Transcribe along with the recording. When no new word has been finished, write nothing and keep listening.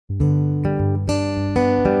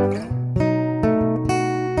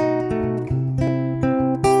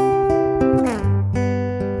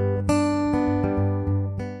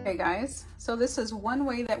this is one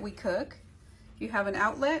way that we cook. You have an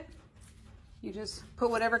outlet, you just put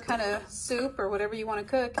whatever kind of soup or whatever you want to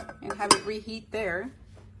cook and have it reheat there.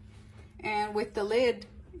 And with the lid,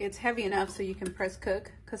 it's heavy enough so you can press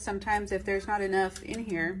cook, because sometimes if there's not enough in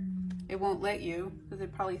here, it won't let you, because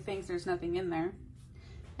it probably thinks there's nothing in there.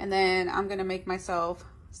 And then I'm gonna make myself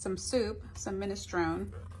some soup, some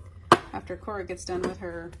minestrone, after Cora gets done with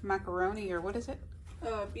her macaroni, or what is it?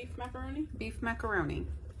 Beef macaroni. Beef macaroni.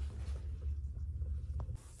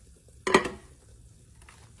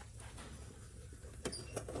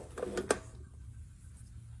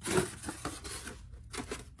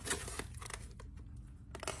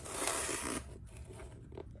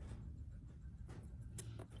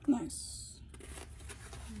 Nice.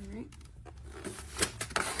 All right.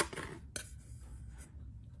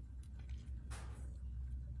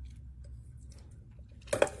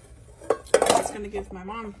 It's gonna give my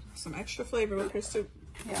mom some extra flavor with her soup.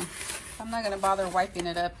 Yeah. I'm not gonna bother wiping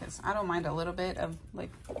it up because I don't mind a little bit of like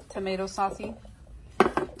tomato sauce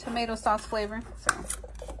flavor. So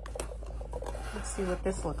let's see what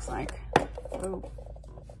this looks like. Oh,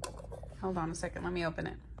 hold on a second. Let me open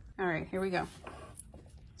it. All right, here we go.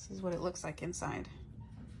 This is what it looks like inside.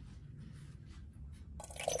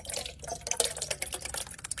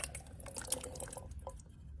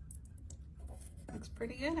 Looks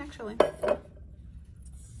pretty good, actually. Sure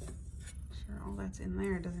all that's in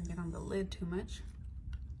there doesn't get on the lid too much.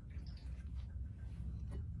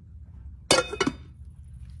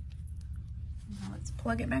 Now let's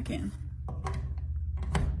plug it back in.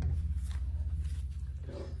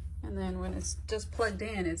 And then when it's just plugged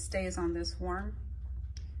in, it stays on this warm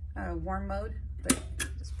mode, but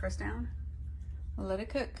just press down and let it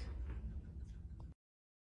cook.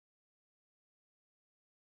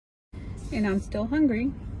 And I'm still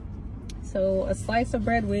hungry, so a slice of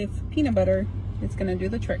bread with peanut butter is gonna do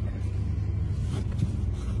the trick.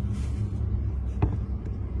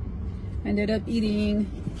 I ended up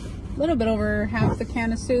eating a little bit over half the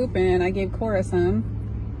can of soup, and I gave Cora some,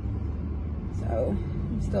 so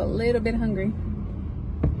I'm still a little bit hungry.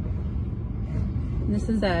 And this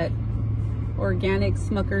is that organic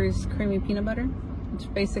Smucker's creamy peanut butter, which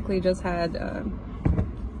basically just had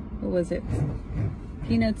what was it,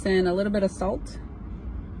 peanuts and a little bit of salt,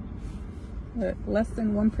 but less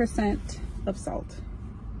than 1% of salt.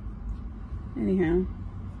 Anyhow,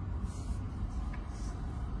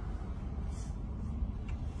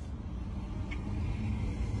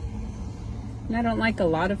 and I don't like a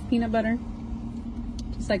lot of peanut butter,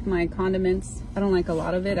 just like my condiments. I don't like a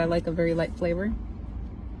lot of it. I like a very light flavor.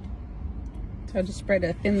 So I just spread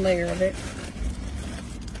a thin layer of it.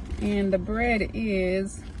 And the bread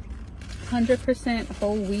is 100%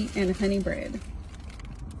 whole wheat and honey bread.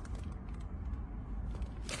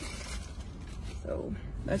 So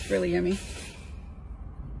that's really yummy.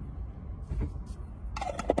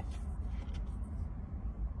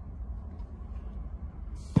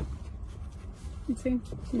 You see,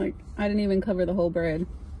 like I didn't even cover the whole bread,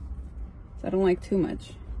 so I don't like too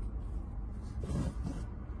much.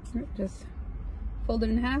 Just fold it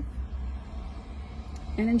in half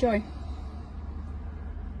and enjoy.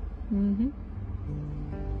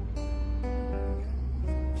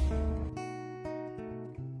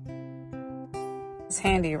 It's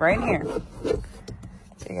handy right here,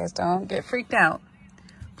 so you guys don't get freaked out.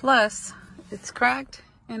 Plus, it's cracked,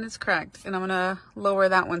 and I'm gonna lower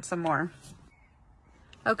that one some more.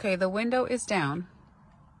 Okay, the window is down.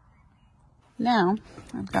 Now,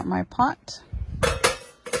 I've got my pot.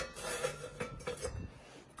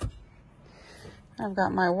 I've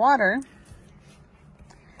got my water.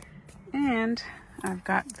 And I've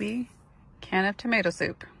got the can of tomato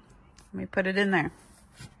soup. Let me put it in there.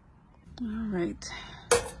 All right.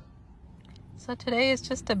 So today is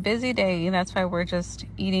just a busy day. That's why we're just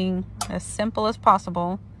eating as simple as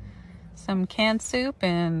possible. Some canned soup,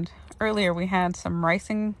 and earlier we had some rice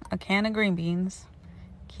and a can of green beans.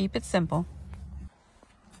 Keep it simple.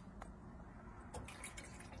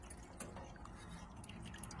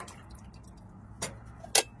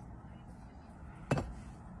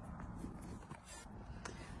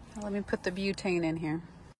 Let me put the butane in here.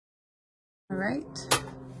 All right,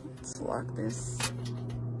 let's lock this.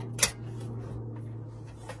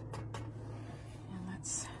 And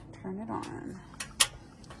let's turn it on.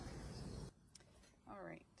 All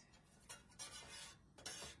right.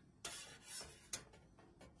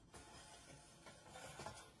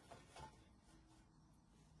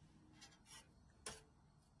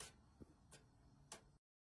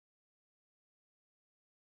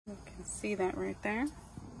 You can see that right there.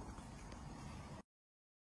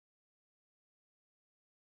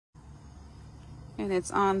 And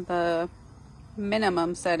it's on the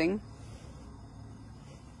minimum setting.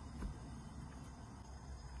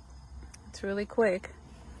 It's really quick.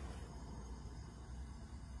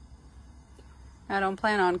 I don't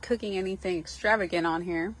plan on cooking anything extravagant on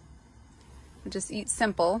here. I just eat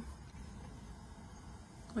simple.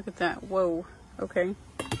 Look at that. Whoa. Okay.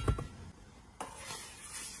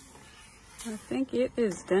 I think it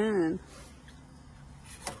is done.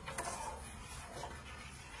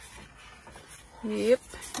 Yep,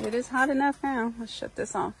 it is hot enough now. Let's shut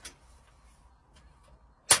this off.